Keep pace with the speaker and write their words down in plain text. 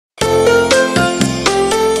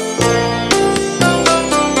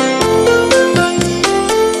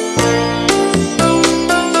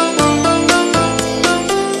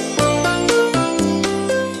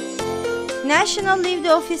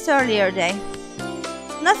Office Earlier Day.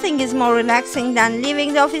 Nothing is more relaxing than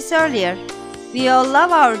leaving the office earlier. We all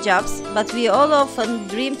love our jobs, but we all often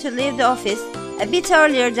dream to leave the office a bit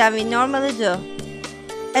earlier than we normally do.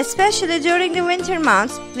 Especially during the winter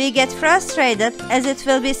months, we get frustrated as it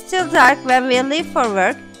will be still dark when we leave for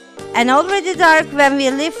work and already dark when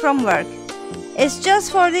we leave from work. It's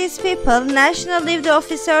just for these people National Leave the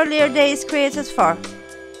Office Earlier Day is created for.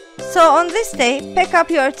 So on this day, pack up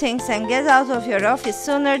your things and get out of your office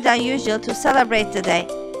sooner than usual to celebrate the day.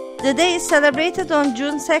 The day is celebrated on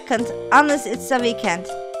June 2nd unless it's a weekend.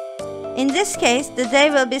 In this case, the day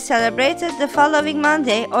will be celebrated the following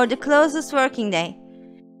Monday or the closest working day.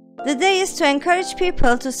 The day is to encourage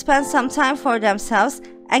people to spend some time for themselves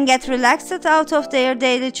and get relaxed out of their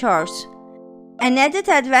daily chores. An added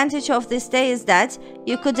advantage of this day is that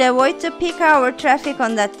you could avoid the peak hour traffic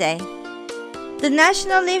on that day. The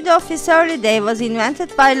National Leave the Office Early Day was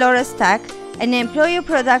invented by Laura Stack, an employee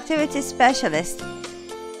productivity specialist.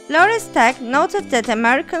 Laura Stack noted that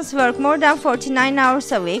Americans work more than 49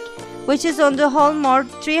 hours a week, which is on the whole more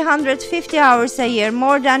 350 hours a year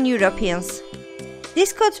more than Europeans.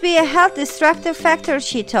 This could be a health destructive factor,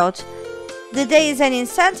 she thought. The day is an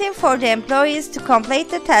incentive for the employees to complete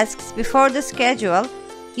the tasks before the schedule,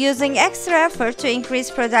 using extra effort to increase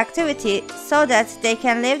productivity so that they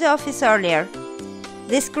can leave the office earlier.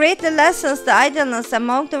 This greatly lessens the idleness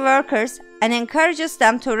among the workers and encourages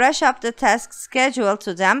them to rush up the tasks scheduled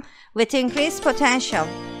to them with increased potential.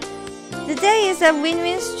 The day is a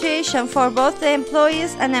win-win situation for both the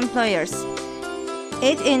employees and employers.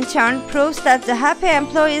 It in turn proves that the happy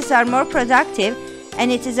employees are more productive,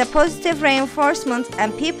 and it is a positive reinforcement,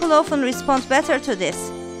 and people often respond better to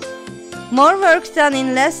this. More work done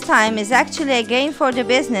in less time is actually a gain for the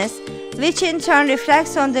business, which in turn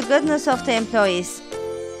reflects on the goodness of the employees.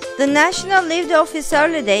 The National Leave the Office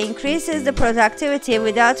Early Day increases the productivity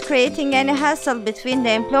without creating any hassle between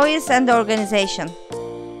the employees and the organization.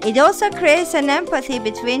 It also creates an empathy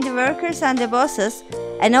between the workers and the bosses,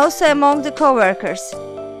 and also among the co-workers.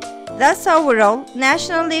 Thus, overall,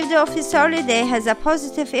 National Leave the Office Early Day has a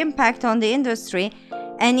positive impact on the industry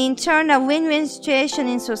and in turn a win-win situation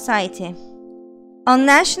in society. On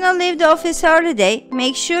National Leave the Office Early Day,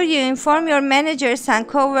 make sure you inform your managers and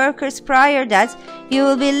co-workers prior that you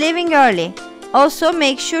will be leaving early. Also,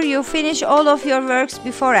 make sure you finish all of your works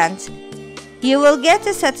beforehand. You will get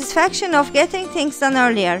the satisfaction of getting things done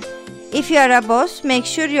earlier. If you are a boss, make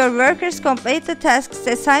sure your workers complete the tasks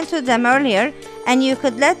assigned to them earlier, and you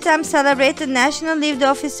could let them celebrate the National Leave the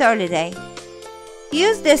Office Early Day.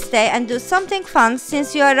 Use this day and do something fun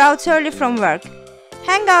since you are out early from work.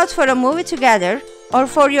 Hang out for a movie together, or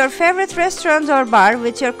for your favorite restaurant or bar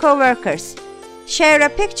with your co-workers. Share a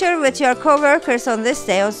picture with your co-workers on this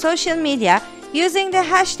day on social media using the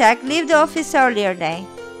hashtag #LeaveTheOfficeEarlierDay.